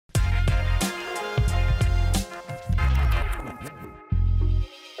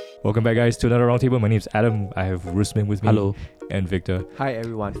Welcome back, guys, to another roundtable. My name is Adam. I have Rusmin with me. Hello. And Victor. Hi,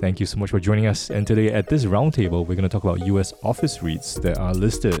 everyone. Thank you so much for joining us. And today at this roundtable, we're going to talk about US office REITs that are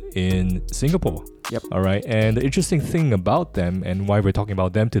listed in Singapore. Yep. All right. And the interesting thing about them and why we're talking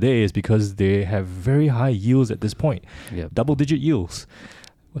about them today is because they have very high yields at this point. Yep. Double-digit yields.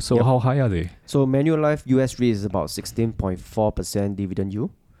 So Yep. how high are they? So Manulife US REIT is about 16.4% dividend yield.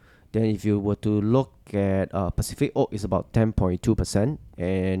 Then if you were to look at Pacific Oak, it's about 10.2%.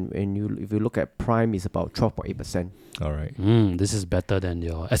 And if you look at Prime, it's about 12.8%. All right. This is better than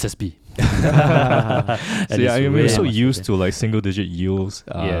your SSB. So yeah, I'm so used to like single-digit yields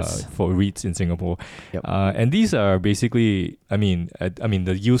Yes. for REITs in Singapore, Yep. and these are basically, I mean,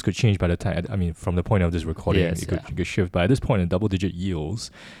 the yields could change by the time. I mean, from the point of this recording, Yes, it could shift. But at this point, in double-digit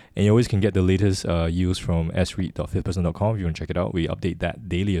yields, and you always can get the latest yields from sreit.fifthperson.com. If you want to check it out, we update that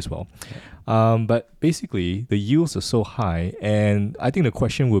daily as well. But basically, the yields are so high, and I think the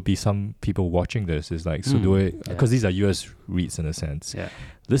question would be some people watching this is like, so do I? Because these are US REITs in a sense. Yeah.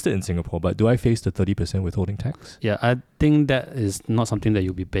 Listed in Singapore, but do I face the 30% withholding tax? Yeah, I think that is not something that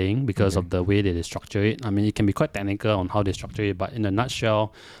you'll be paying because of the way that they structure it. I mean, it can be quite technical on how they structure it, but in a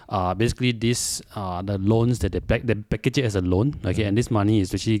nutshell, basically this the loans that they package it as a loan, okay, and this money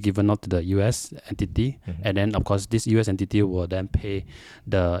is actually given out to the US entity, and then of course this US entity will then pay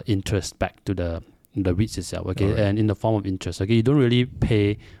the interest back to the REITs itself, okay, Alright. and in the form of interest, okay, you don't really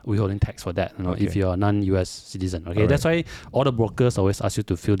pay withholding tax for that, if you're a non-US citizen, okay. Alright. That's why all the brokers always ask you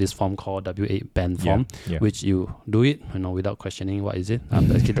to fill this form called W8 band form, Yeah. which you do it, without questioning what is it.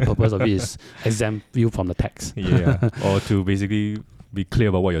 Basically, the purpose of it is exempt you from the tax. Yeah, or to basically be clear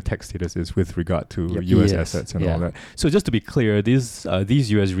about what your tax status is with regard to Yep. US Yes. assets and Yeah. all that. So just to be clear, these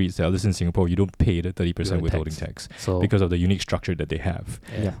US REITs that are listed in Singapore, you don't pay the 30% withholding tax So because of the unique structure that they have.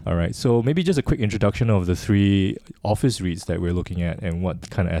 Yeah. All right, so maybe just a quick introduction of the three office REITs that we're looking at and what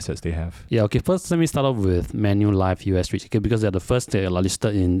kind of assets they have. Yeah, okay. First, let me start off with Manulife US REITs, okay, because they're the first that are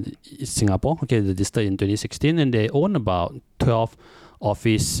listed in Singapore. Okay, they listed in 2016, and they own about 12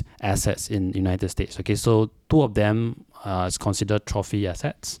 office assets in United States. Okay, so two of them is considered trophy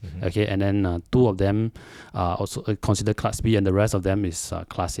assets. Okay, and then two of them also considered Class B, and the rest of them is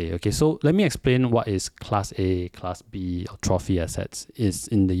Class A. Okay, so let me explain what is Class A, Class B, or trophy assets is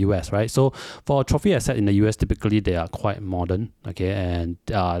in the US, right? So for a trophy asset in the US, typically they are quite modern. Okay, and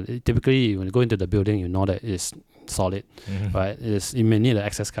typically when you go into the building, you know that it's solid, right? You may need the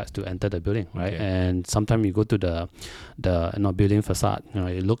access cards to enter the building, right? Okay. And sometimes you go to the building facade,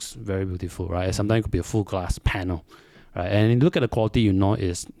 it looks very beautiful, right? Sometimes it could be a full glass panel, right? And you look at the quality,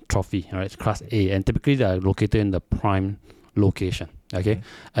 it's trophy, right? It's Class A, and typically they are located in the prime location, okay?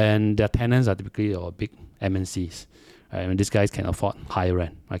 And their tenants are typically big MNCs. Right? And these guys can afford higher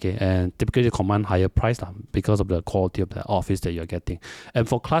rent, okay, and typically they command higher price because of the quality of the office that you're getting. And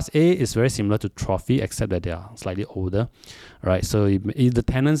for Class A, it's very similar to trophy, except that they are slightly older, right? So if the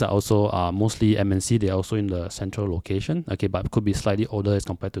tenants are also mostly MNC, they're also in the central location, okay, but could be slightly older as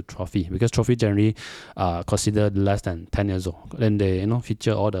compared to trophy, because trophy generally considered less than 10 years old. Then they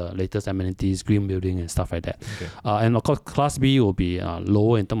feature all the latest amenities, green building and stuff like that. Okay. And of course, Class B will be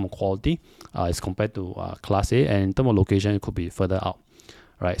lower in terms of quality as compared to Class A, and in terms of location, it could be further out.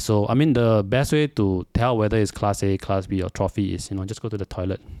 Right, so I mean the best way to tell whether it's Class A, Class B, or trophy is just go to the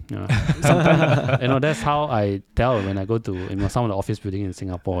toilet. Sometimes that's how I tell when I go to some of the office building in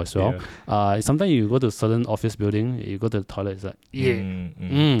Singapore as well. Sometimes you go to certain office building, you go to the toilet, it's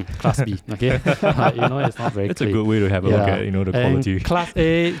like Class B. Okay, it's not very. It's clean. a good way to have a look at the quality. And Class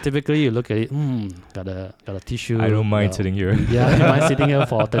A, typically you look at it, got a tissue. I don't mind sitting here. Yeah, you mind sitting here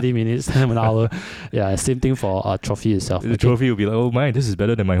for 30 minutes, an hour. Yeah, same thing for a trophy itself. The trophy will be like, oh my, this is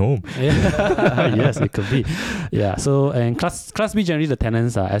better than my home. Yes, it could be. Yeah. So and Class B generally the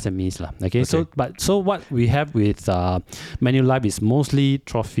tenants are SMEs lah. Okay. So what we have with Manulife is mostly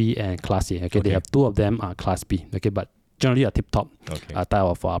trophy and Class A. Okay. They have two of them are Class B. Okay, but generally a tip-top type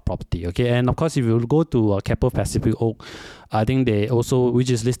of property. Okay, and of course if you go to Keppel Pacific Oak, I think they also, which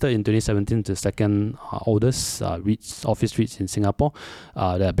is listed in 2017, the second oldest office REITs in Singapore.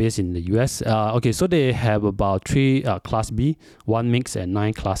 They are based in the US. Okay, so they have about 3 Class B, 1 mix, and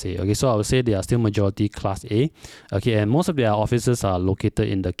 9 Class A. Okay, so I would say they are still majority Class A. Okay, and most of their offices are located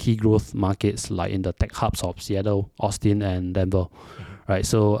in the key growth markets like in the tech hubs of Seattle, Austin, and Denver. Right,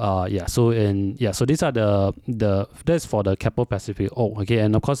 so so these are that's for the Keppel Pacific Oak. Okay,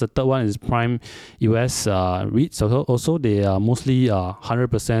 and of course the third one is Prime US REITs. So also they are mostly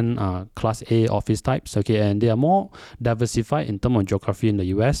 100% Class A office types. Okay, and they are more diversified in terms of geography in the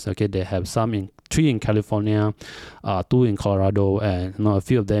US. Okay, they have some in 3 in California, 2 in Colorado, and a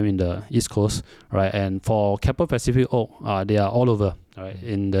few of them in the East Coast, right? And for Keppel Pacific Oak, they are all over, right,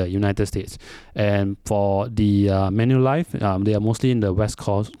 in the United States. And for the Manulife, they are mostly in the West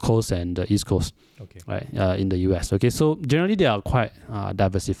Coast and the East Coast, right, in the US. Okay, so generally they are quite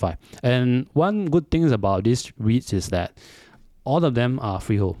diversified. And one good thing about these REITs is that all of them are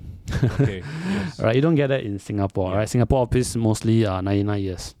freehold. Okay. Yes. Right, you don't get that in Singapore, right? Singapore office mostly 99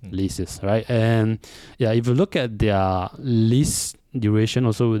 years leases, right? And if you look at their lease duration,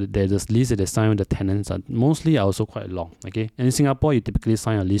 also there's lease that they sign with the tenants are mostly also quite long. Okay, and in Singapore you typically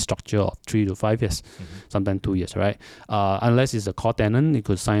sign a lease structure of 3 to 5 years, sometimes 2 years, right? Unless it's a core tenant, you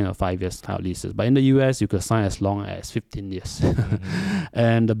could sign a 5 years type leases. But in the US, you could sign as long as 15 years.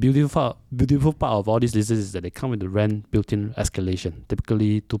 And the beautiful part of all these leases is that they come with the rent built-in escalation,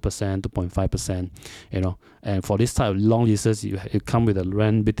 typically 2%, 2.5%. And for this type of long leases, it come with a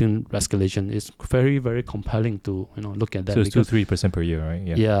rent built-in escalation. It's very, very compelling to look at that. So it's 2-3% per year, right?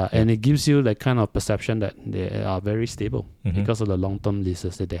 Yeah, and it gives you that kind of perception that they are very stable because of the long-term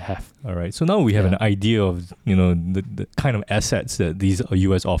leases that they have. All right. So now we have an idea of the kind of assets that these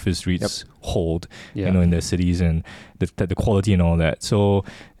US office REITs hold, in their cities, and the quality and all that. So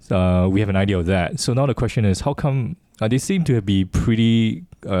we have an idea of that. So now the question is, how come they seem to be pretty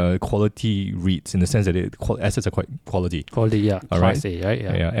quality REITs in the sense that assets are quite quality. Quality, Class A, right?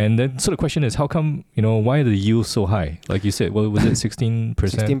 Yeah. And then so the question is, how come, why are the yields so high? Like you said, was it 16%?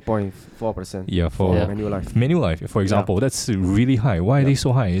 16.4%. Yeah, for Manulife. Manulife, for example, that's really high. Why are they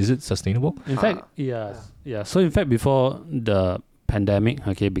so high? Is it sustainable? In fact, So in fact, before the pandemic,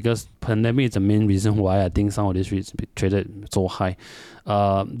 because pandemic is the main reason why I think some of these REITs traded so high.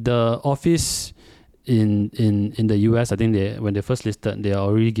 The office in the US, I think when they first listed, they are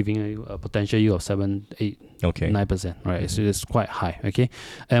already giving you a potential yield of 7, 8, 9%, right? So it's quite high, okay?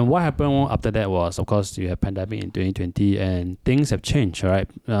 And what happened after that was, of course, you have pandemic in 2020 and things have changed, right?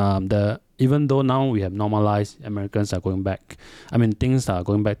 Even though now we have normalized, Americans are going back. I mean, things are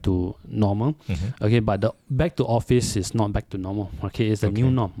going back to normal, okay? But the back to office is not back to normal, okay? It's the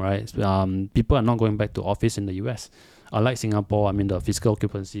new norm, right? People are not going back to office in the US. Unlike Singapore, I mean, the physical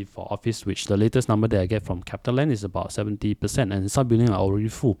occupancy for office, which the latest number that I get from CapitaLand is about 70%, and some buildings are already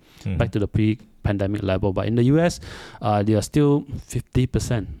full, back to the pre-pandemic level. But in the US, they are still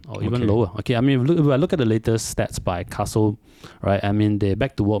 50% or even lower. Okay, I mean, if I look at the latest stats by Castle, right? I mean, the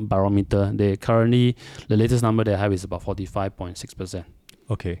back to work barometer, the latest number they have is about 45.6%.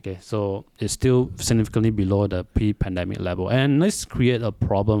 Okay, so it's still significantly below the pre-pandemic level, and this create a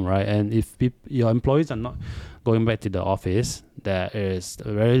problem, right? And if your employees are not going back to the office, there is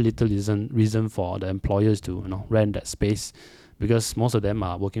very little reason for the employers to rent that space, because most of them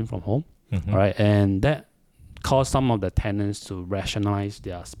are working from home, right? And that caused some of the tenants to rationalize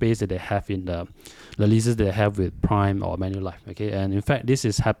their space that they have in the leases they have with Prime or Manulife. Okay, and in fact, this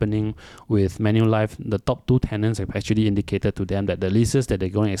is happening with Manulife. The top 2 tenants have actually indicated to them that the leases that they're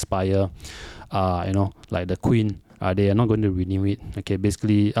going to expire, like the Queen, they are not going to renew it. Okay,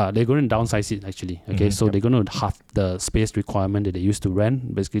 basically, they're going to downsize it actually. Okay, so they're going to halve the space requirement that they used to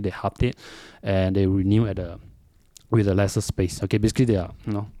rent. Basically, they halved it, and they renew with a lesser space. Okay, basically they are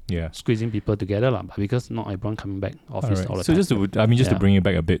squeezing people together, but because not everyone coming back office all the time. So just to bring it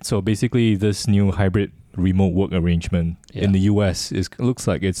back a bit. So basically, this new hybrid remote work arrangement in the US looks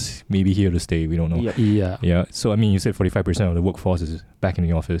like it's maybe here to stay. We don't know. Yeah. So I mean, you said 45% of the workforce is back in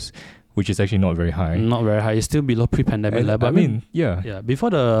the office, which is actually not very high. Not very high. It's still below pre-pandemic level. I mean, before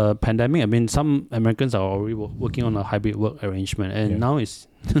the pandemic, I mean, some Americans are already working on a hybrid work arrangement, and now it's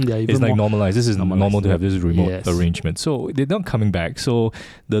like normalized. This is normal to have this remote arrangement. So they're not coming back. So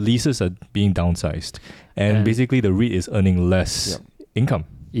the leases are being downsized, and basically the REIT is earning less income.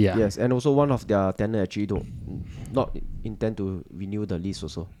 Yeah. Yes, and also one of their tenants actually not intend to renew the lease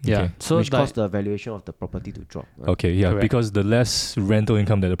also. Yeah. So which caused the valuation of the property to drop. Right? Okay, Correct. Because the less rental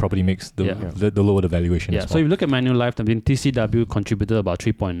income that the property makes, the lower the valuation. Yeah. So if you look at Manulife, I mean, TCW contributed about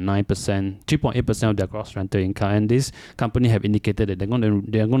 3.8% of their gross rental income, and this company have indicated that they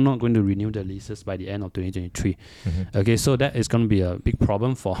are not going to renew the leases by the end of 2023. Okay, so that is going to be a big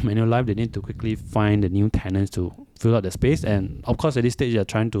problem for Manulife. They need to quickly find the new tenants to fill out the space, and of course at this stage they are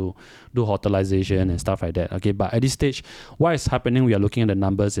trying to do hotelization and stuff like that. Okay, but at this stage, what is happening, we are looking at the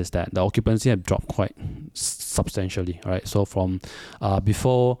numbers, is that the occupancy have dropped quite substantially, right? So from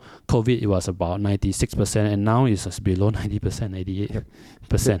before COVID, it was about 96%, and now it's below 90%,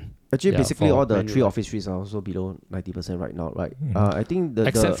 88%. Actually, basically all the 3 office REITs are also below 90% right now, right? I think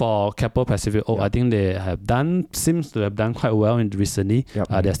except for Keppel Pacific Oak, I think they seems to have done quite well recently.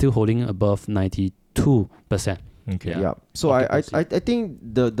 They're still holding above 92%. Okay. Yeah. So I Occupancy. think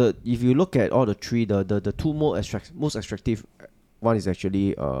the if you look at all the three, the two most attractive one is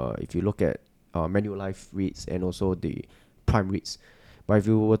actually if you look at Manulife REITs and also the Prime REITs. But if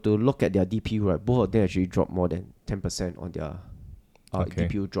you were to look at their DPU, right, both of them actually dropped more than 10% on their Okay.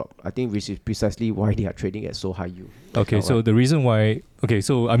 DPU drop. I think which is precisely why they are trading at so high yield. Okay, Now, so right? the reason why,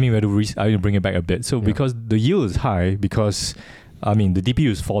 so I mean, we have to I will bring it back a bit. So Yeah. because the yield is high, because I mean the DPU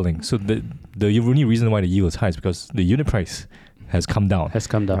is falling. So the only reason why the yield is high is because the unit price has come down. Has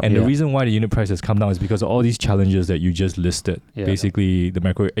come down. And yeah. the reason why the unit price has come down is because of all these challenges that you just listed. Yeah. Basically, the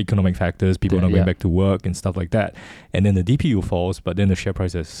macroeconomic factors, people not going Yeah. back to work and stuff like that. And then the DPU falls, but then the share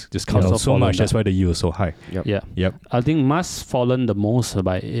price has just come Yeah. down Also so much. fallen That's down. why the yield is so high. Yeah. Yep. I think Musk fallen the most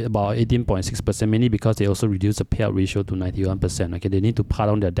by about 18.6%, mainly because they also reduced the payout ratio to 91%. Okay, they need to pay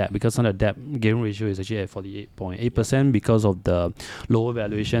down their debt because on the debt gearing ratio is actually at 48.8% because of the lower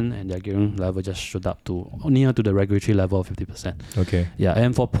valuation, and their gearing level just shot up to near to the regulatory level of 50%. Okay. Yeah,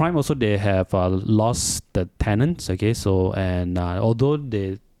 and for Prime also they have lost the tenants. Okay, so and although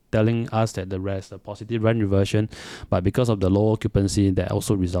they telling us that there is a positive rent reversion, but because of the low occupancy, that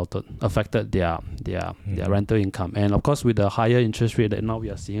also affected their rental income. And of course, with the higher interest rate that now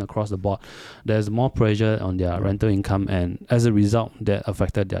we are seeing across the board, there's more pressure on their rental income, and as a result, that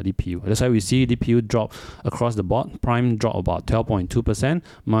affected their DPU. That's why we see DPU drop across the board. Prime drop about 12.2%,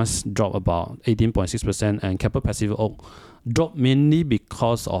 Musk drop about 18.6%, and Keppel Pacific Oak dropped mainly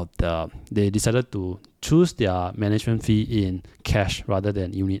because of they decided to choose their management fee in cash rather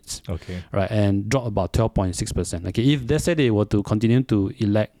than units, Okay. right? And drop about 12.6%. Okay, if they say they were to continue to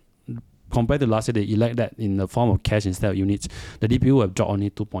elect, compared to last year, they elect that in the form of cash instead of units, the DPU will have dropped only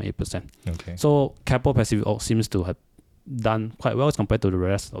 2.8%. Okay. So Keppel Pacific Oak seems to have done quite well as compared to the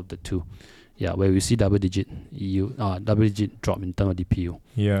rest of the two. Yeah, where we see double digit drop in terms of DPU.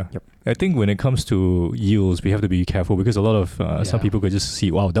 Yeah. Yep. I think when it comes to yields, we have to be careful because a lot of some Yeah. people could just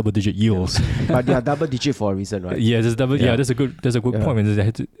see, wow, double digit yields. But they are double digit for a reason, right? Yeah, there's double. Yeah, Yeah. that's a good Yeah. point.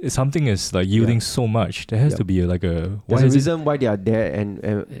 When if something is like yielding Yeah. so much, there has Yeah. to be like a There's a is it- reason why they are there,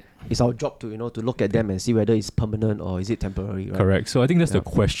 and it's our job to to look at them and see whether it's permanent or is it temporary. Right? Correct. So I think that's the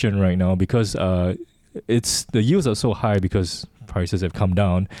Yeah. question right now because it's the yields are so high because prices have come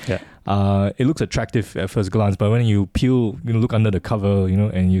down. Yeah. It looks attractive at first glance, but when you look under the cover,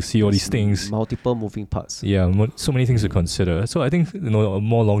 and you see all these things. Multiple moving parts. Yeah, so many things to consider. So I think a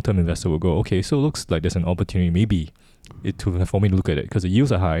more long-term investor will go, okay, so it looks like there's an opportunity maybe for me to look at it because the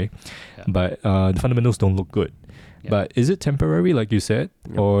yields are high, Yeah. but the fundamentals don't look good. Yeah. But is it temporary, like you said,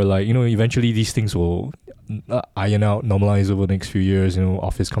 or like eventually these things will iron out, normalize over the next few years?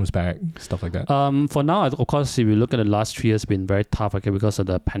 Office comes back, stuff like that. For now, of course, if you look at the last 3 years, been very tough. Okay, because of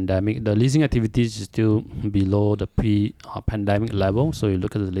the pandemic, the leasing activities is still below the pre-pandemic level. So you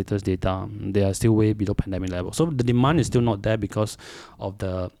look at the latest data, they are still way below pandemic level. So the demand is still not there because of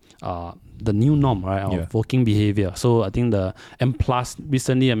the new norm, right, of working behavior. So I think and plus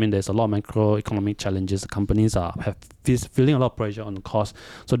recently, I mean, there's a lot of macroeconomic challenges. The companies have feeling a lot of pressure on the cost,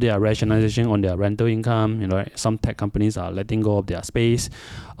 so they are rationalizing on their rental income. Some tech companies are letting go of their space,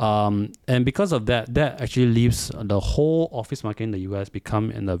 and because of that actually leaves the whole office market in the US become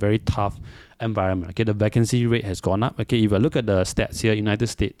in a very tough environment. Okay, the vacancy rate has gone up. Okay, if I look at the stats here, United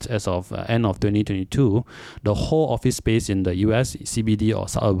States as of end of 2022, the whole office space in the US, CBD or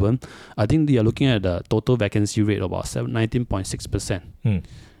suburban, I think they are looking at the total vacancy rate of about 19.6%.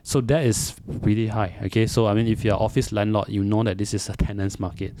 So that is really high. Okay, so I mean, if you're an office landlord, you know that this is a tenant's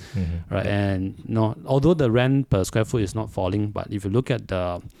market, right? And although the rent per square foot is not falling, but if you look at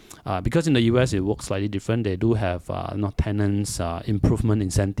because in the US it works slightly different. They do have tenants improvement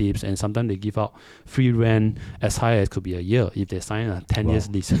incentives, and sometimes they give out free rent as high as could be a year if they sign a 10 years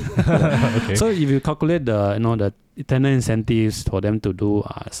lease. Okay. So if you calculate the tenant incentives for them to do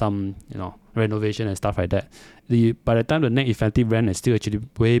some renovation and stuff like that, by the time the net effective rent is still actually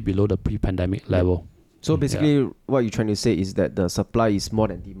way below the pre-pandemic level. So basically, what you're trying to say is that the supply is more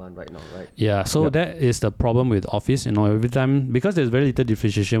than demand right now, right? Yeah, so that is the problem with office. Every time, because there's very little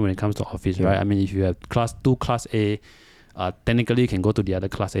differentiation when it comes to office, right? I mean, if you have class A, technically you can go to the other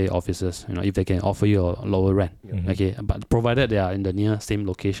class A offices, if they can offer you a lower rent. Okay, but provided they are in the near same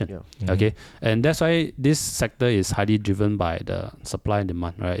location. Okay, and that's why this sector is highly driven by the supply and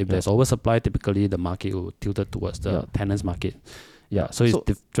demand, right? If there's oversupply, typically the market will tilt towards the tenants market. So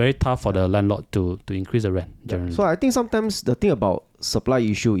it's very tough for the landlord to increase the rent generally. So I think sometimes the thing about supply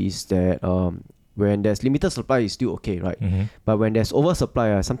issue is that when there's limited supply, it's still okay, right? But when there's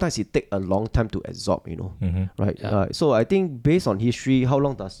oversupply, sometimes it take a long time to absorb, right? Yeah. So I think based on history, how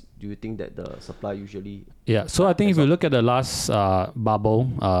long do you think that the supply usually? Yeah, so I think if you look at the last bubble,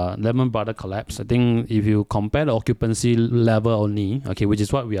 Lehman Brothers collapse, I think if you compare the occupancy level only, okay, which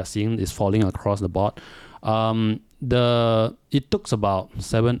is what we are seeing is falling across the board, it took about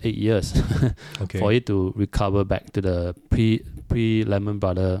 7-8 years for it to recover back to the pre Lehman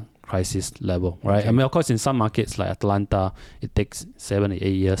Brothers crisis level, right? Okay. I mean, of course, in some markets like Atlanta, it takes 7-8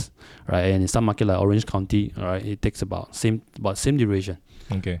 years, right? And in some market like Orange County, right, it takes about same duration.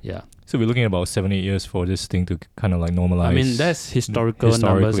 Okay. Yeah. So we're looking at about 7-8 years for this thing to kind of like normalize. I mean, that's historical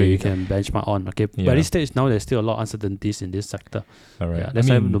numbers that you can benchmark on. Okay. Yeah. But at this stage now, there's still a lot of uncertainties in this sector. All right. Yeah, that's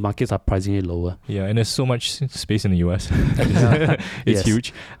why the markets are pricing it lower. Yeah, and there's so much space in the US. It's Yes.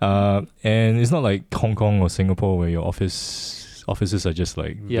 huge. And it's not like Hong Kong or Singapore where your offices are just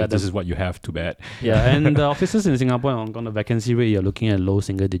like, this is what you have, too bad. Yeah, and the offices in Singapore and Hong Kong, the vacancy rate, you're looking at low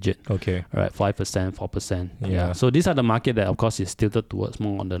single digit. Okay. Right, 5%, 4%. Yeah. So these are the market that, of course, is tilted towards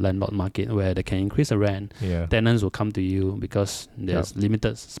more on the landlord market where they can increase the rent. Yeah. Tenants will come to you because there's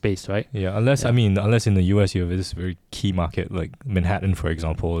limited space, right? Yeah, unless in the US you have this very key market like Manhattan, for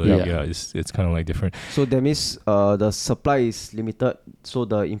example. It's kind of like different. So that means the supply is limited. So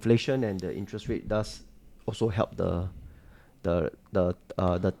the inflation and the interest rate does also help the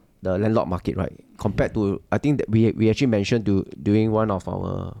landlord market, right? Compared to, I think that we actually mentioned during one of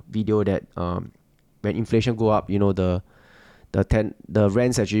our video that when inflation go up, the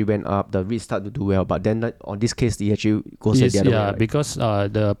rents actually went up, the REITs start to do well, but then on this case it actually goes the other way. Right? Because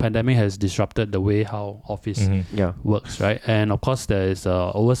the pandemic has disrupted the way how office works, right? And of course there is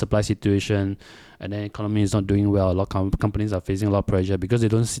a oversupply situation, and then economy is not doing well. A lot of companies are facing a lot of pressure because they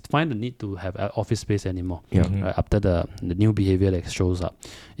don't find the need to have office space anymore. Right? After the new behavior that shows up,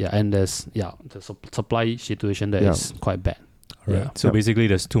 and there's the supply situation that is quite bad. Right. So basically,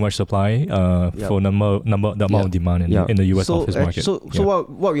 there's too much supply for the amount of demand in the US office market. So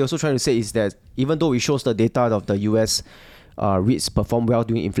what we're also trying to say is that even though it shows the data of the US REITs perform well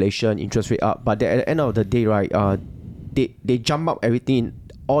during inflation, interest rate up, but at the end of the day, right, they jump up everything,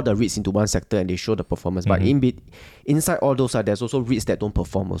 all the REITs into one sector, and they show the performance. But inside all those, there's also REITs that don't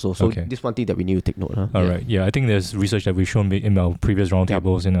perform also. So this is one thing that we need to take note. All right. Yeah, I think there's research that we've shown in our previous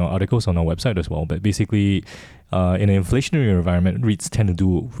roundtables, in our articles on our website as well. But basically, in an inflationary environment, REITs tend to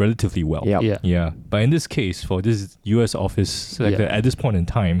do relatively well. Yeah. But in this case, for this US office sector, at this point in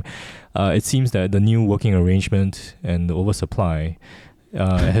time, it seems that the new working arrangement and the oversupply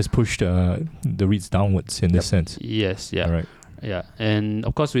has pushed the REITs downwards in this sense. Yes. Yeah. All right. Yeah, and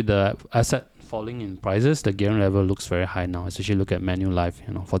of course with the asset falling in prices, the gearing level looks very high now. Especially look at Manulife,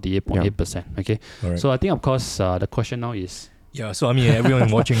 48.8%. Okay, right. So I think of course the question now is. Yeah, so I mean, everyone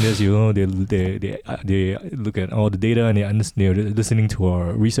watching this, they look at all the data and they're listening to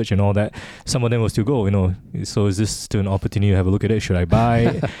our research and all that. Some of them will still go, so is this still an opportunity to have a look at it? Should I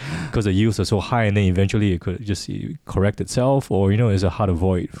buy? Because the yields are so high, and then eventually it could just correct itself, or is a hard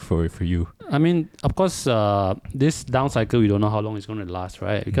avoid for you? I mean, of course, this down cycle, we don't know how long it's going to last,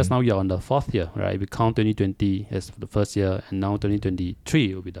 right? Because now you're on the fourth year, right? We count 2020 as the first year, and now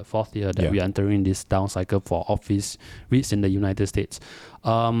 2023 will be the fourth year that we are entering this down cycle for office REITs in the United States.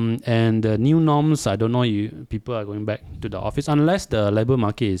 And the new norms, I don't know if people are going back to the office unless the labor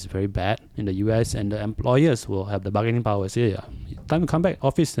market is very bad in the US and the employers will have the bargaining power. Say, time to come back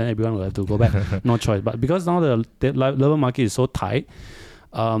office, then everyone will have to go back. No choice. But because now the labor market is so tight,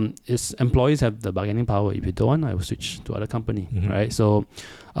 employees have the bargaining power. If you don't want, I will switch to other company, right? So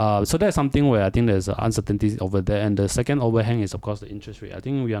that's something where I think there's uncertainty over there. And the second overhang is, of course, the interest rate. I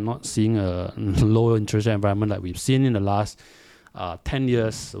think we are not seeing a low interest rate environment like we've seen in the last 10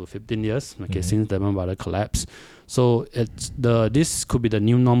 years or 15 years, since the Lehman Brothers collapse. So this could be the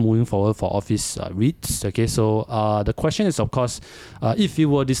new norm moving forward for office REITs. Okay, so the question is, of course, if you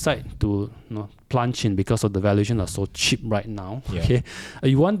will decide to plunge in because of the valuation are so cheap right now. Okay,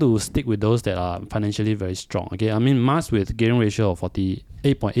 you want to stick with those that are financially very strong. Okay, I mean, MAS with gearing ratio of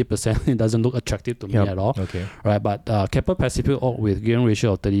 48.8%, it doesn't look attractive to me at all. Okay, right, but Keppel Pacific Oak with gearing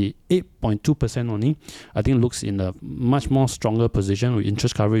ratio of 38.2% only, I think looks in a much more stronger position with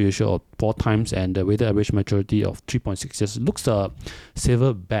interest coverage ratio of 4 times and the weighted average maturity of 3.6 years. Looks a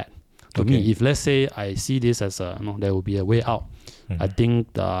safer bet to me. If let's say I see this as there will be a way out. I think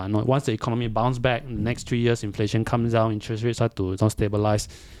once the economy bounce back, in the next 3 years, inflation comes down, interest rates start to stabilize.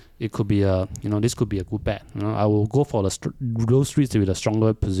 It could be this could be a good bet. I will go for those REITs with a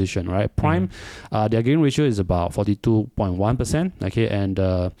stronger position, right? Prime, their gearing ratio is about 42.1%. Okay, and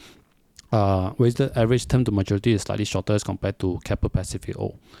weighted average term to maturity is slightly shorter as compared to Keppel Pacific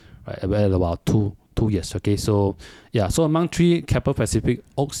Oak. right, at about two years. Okay, so yeah, so among three, Keppel Pacific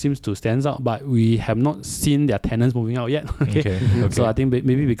Oak seems to stand out, but we have not seen their tenants moving out yet. Okay, so I think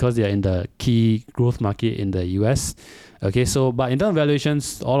maybe because they are in the key growth market in the US. Okay, so but in terms of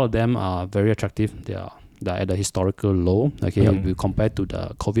valuations, all of them are very attractive. They're at a historical low. Okay, if we compare to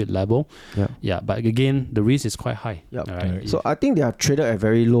the COVID level. Yeah, but again, the risk is quite high. Yeah. Right? So I think they are traded at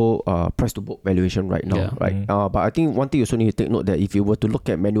very low price to book valuation right now, right? But I think one thing you also need to take note that if you were to look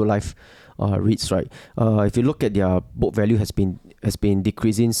at Manulife REITs, right? If you look at their book value has been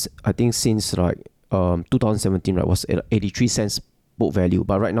decreasing, I think since like 2017, right, was at 83 cents book value,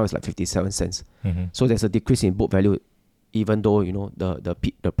 but right now it's like 57 cents. So there's a decrease in book value, even though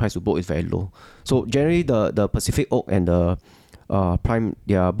the price to book is very low. So generally the Pacific Oak and the Prime,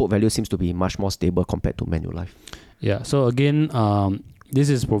 their book value seems to be much more stable compared to Manulife. Yeah. So again, this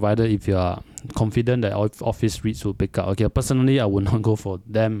is provided if you are confident that office REITs will pick up. Okay, personally, I would not go for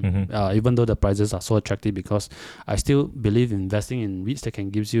them, even though the prices are so attractive, because I still believe in investing in REITs that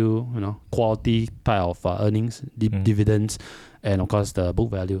can gives you quality type of earnings, dividends, and of course the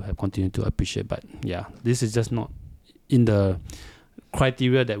book value have continued to appreciate. But yeah, this is just not in the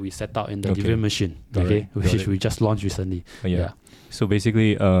criteria that we set out in the dividend machine, which we just launched recently. So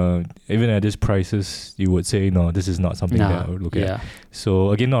basically, even at these prices, you would say, no, this is not something that I would look at.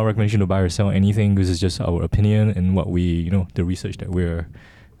 So again, not a recommendation to buy or sell anything. This is just our opinion and what we, the research that we're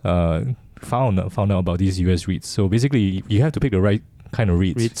found out about these US REITs. So basically, you have to pick the right kind of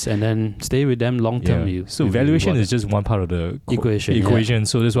REITs and then stay with them long term. So valuation is just one part of the equation.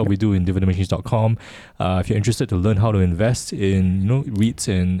 So that's what we do in dividendmachines.com. If you're interested to learn how to invest in REITs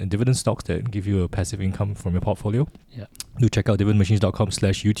and dividend stocks that give you a passive income from your portfolio, do check out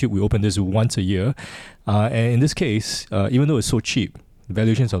dividendmachines.com/YouTube. We open this once a year, and in this case, even though it's so cheap, the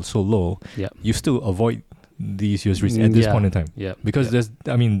valuations are so low, you still avoid these US REITs at this point in time. Because the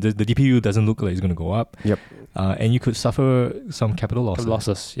DPU doesn't look like it's going to go up. And you could suffer some capital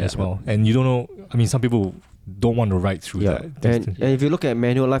losses as well. And you don't know, some people don't want to ride through that. And if you look at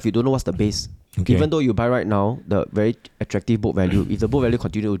Manulife, you don't know what's the base. Even though you buy right now, the very attractive book value, if the book value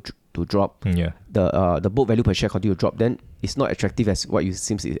continue to drop, the book value per share continue to drop, then it's not attractive as what you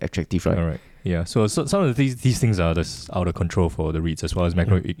seems is attractive, right? All right. Yeah. So some of these things are just out of control for the REITs as well as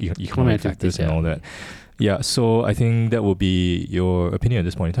macroeconomic factors and all that. Yeah, so I think that will be your opinion at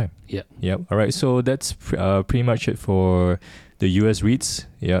this point in time. Yeah. All right. So that's pretty much it for the US REITs.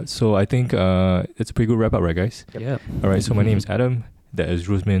 Yeah. So I think it's a pretty good wrap up, right, guys? All right. So my name is Adam. That is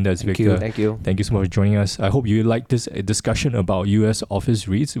Rusmin. That's Victor. Thank you. Thank you so much for joining us. I hope you liked this discussion about US office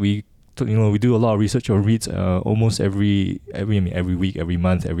REITs. We do a lot of research on REITs almost every week, every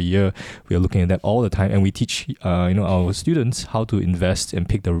month, every year. We are looking at that all the time, and we teach our students how to invest and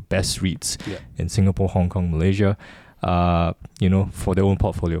pick the best REITs in Singapore, Hong Kong, Malaysia, for their own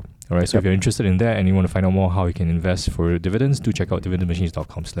portfolio. All right, so if you're interested in that and you want to find out more how you can invest for dividends, do check out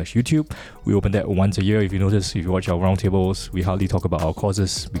dividendmachines.com/YouTube. We open that once a year. If you notice, if you watch our roundtables, we hardly talk about our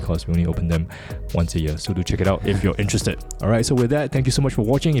courses because we only open them once a year. So do check it out if you're interested. All right, so with that, thank you so much for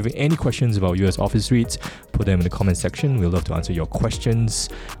watching. If you have any questions about US office REITs, put them in the comment section. We'd love to answer your questions.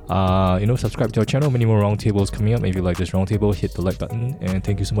 Subscribe to our channel. Many more roundtables coming up. If you like this roundtable, hit the like button. And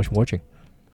thank you so much for watching.